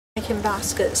making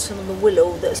baskets from the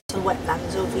willow that's in the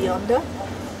wetlands over yonder.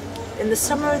 In the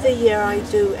summer of the year I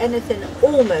do anything,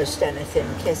 almost anything,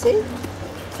 Kizzy,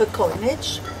 for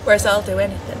coinage. Whereas I'll do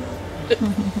anything.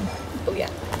 Oh yeah.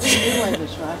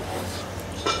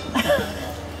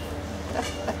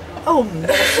 Oh,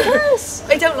 mistress!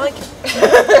 I don't like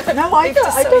it. No, I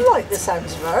don't like the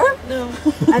sounds of her. No.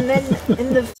 And then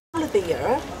in the fall of the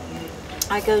year,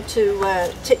 I go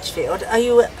to Titchfield. Are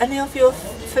you, any of you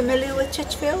familiar with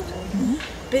Titchfield?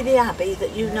 Mm-hmm. Be the abbey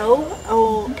that you know,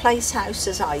 or Place House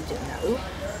as I do know,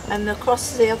 and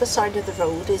across the other side of the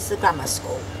road is the grammar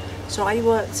school. So I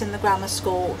worked in the grammar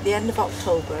school the end of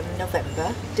October and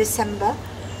November, December,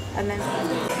 and then...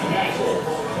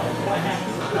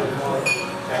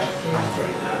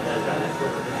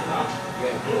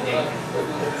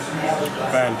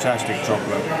 Fantastic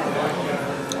chocolate.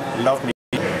 Lovely.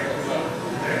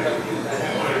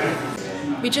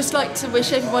 We'd just like to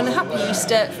wish everyone a happy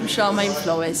Easter from Charmaine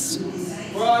Florist.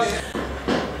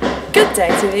 Good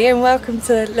day to you and welcome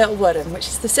to Little Woodham, which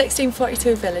is the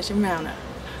 1642 village in Rownham.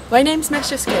 My name's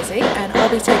Mistress Kizzy and I'll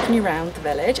be taking you around the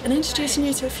village and introducing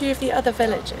you to a few of the other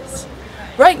villages.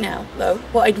 Right now, though,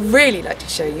 what I'd really like to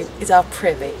show you is our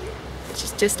privy, which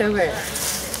is just over here.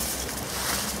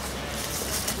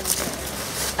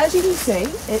 As you can see,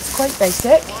 it's quite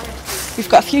basic. We've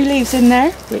got a few leaves in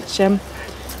there, which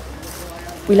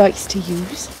we like to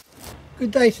use.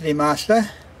 Good day to thee, Master.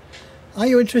 Are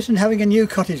you interested in having a new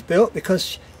cottage built?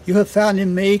 Because you have found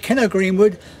in me, Kenno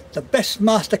Greenwood, the best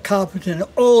master carpenter in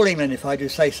all England, if I do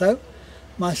say so.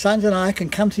 My sons and I can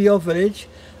come to your village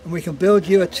and we can build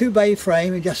you a 2-bay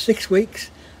frame in just 6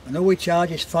 weeks, and all we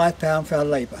charge is £5 for our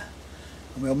labour.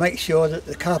 And we'll make sure that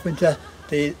the carpenter,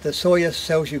 the sawyer,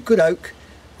 sells you good oak,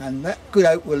 and that good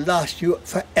oak will last you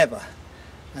forever.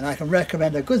 And I can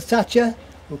recommend a good thatcher.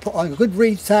 We'll put on a good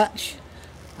reed thatch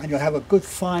and you'll have a good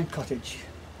fine cottage.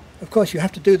 Of course you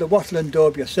have to do the wattle and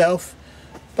daub yourself,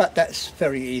 but that's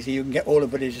very easy. You can get all the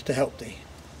villagers to help thee.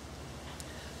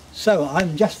 So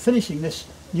I'm just finishing this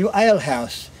new ale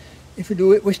house. If you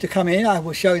do wish to come in, I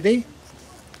will show thee.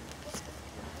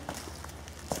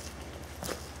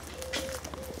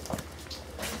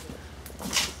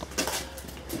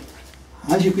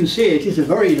 As you can see, it is a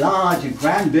very large and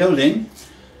grand building.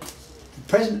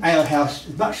 The present alehouse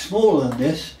is much smaller than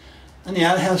this, and the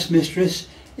alehouse mistress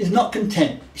is not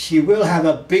content. She will have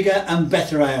a bigger and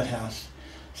better alehouse.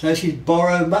 So she's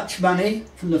borrowed much money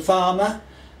from the farmer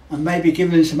and maybe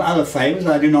given him some other favours,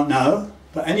 I do not know.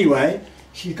 But anyway,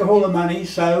 she's got all the money,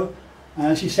 so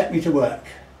she set me to work.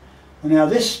 And now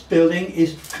this building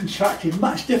is constructed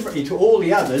much differently to all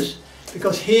the others,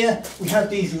 because here we have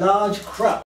these large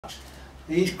crucks.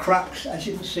 These crucks, as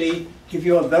you can see, give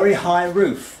you a very high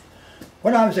roof.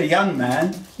 When I was a young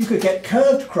man, you could get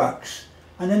curved crucks,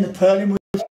 and then the purlin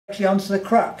was actually onto the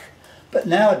cruck. But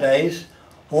nowadays,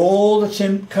 all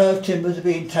the curved timbers are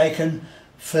being taken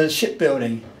for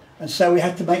shipbuilding, and so we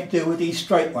had to make do with these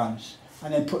straight ones,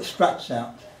 and then put struts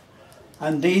out.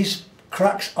 And these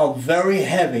crucks are very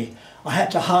heavy. I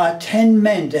had to hire 10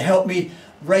 men to help me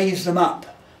raise them up,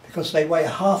 because they weigh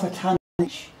half a ton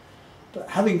each.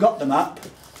 But having got them up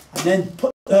and then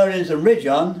put purlins and ridge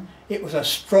on, it was a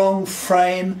strong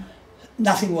frame.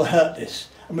 Nothing will hurt this,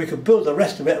 and we could build the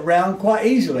rest of it around quite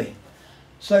easily.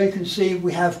 So you can see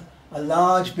we have a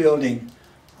large building,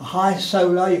 a high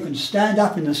solar. You can stand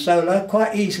up in the solar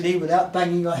quite easily without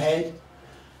banging your head.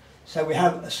 So we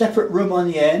have a separate room on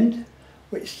the end,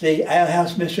 which the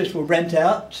alehouse mistress will rent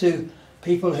out to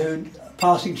people who are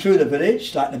passing through the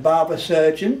village, like the barber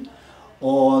surgeon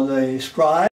or the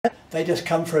scribe. They just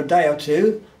come for a day or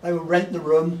two. They will rent the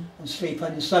room and sleep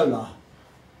in the solar.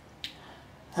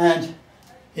 And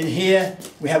in here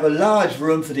we have a large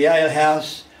room for the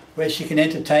alehouse, where she can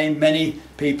entertain many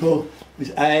people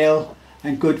with ale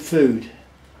and good food.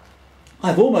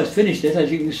 I've almost finished it,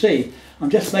 as you can see. I'm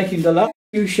just making the last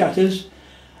few shutters,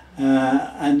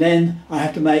 and then I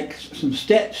have to make some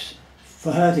steps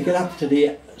for her to get up to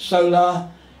the solar,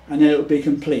 and then it will be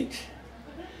complete.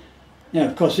 Now,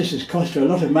 of course, this has cost her a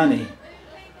lot of money.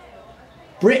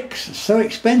 Bricks are so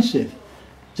expensive.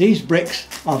 These bricks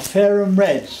are Fairham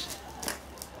Reds,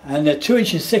 and they're 2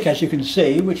 inches thick, as you can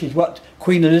see, which is what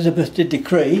Queen Elizabeth did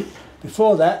decree.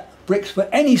 Before that, bricks were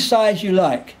any size you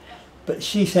like. But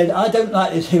she said, I don't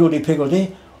like this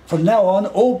higgledy-piggledy. From now on,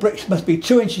 all bricks must be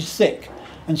 2 inches thick.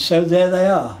 And so there they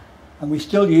are. And we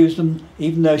still use them,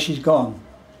 even though she's gone.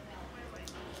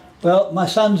 Well, my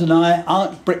sons and I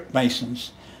aren't brick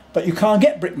masons. But you can't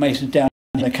get brick masons down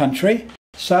in the country,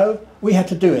 so we had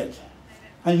to do it.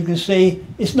 And you can see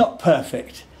it's not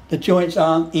perfect. The joints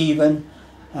aren't even,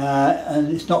 and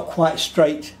it's not quite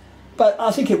straight, but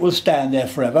I think it will stand there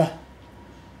forever.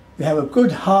 We have a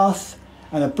good hearth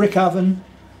and a brick oven,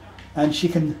 and she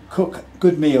can cook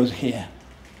good meals here.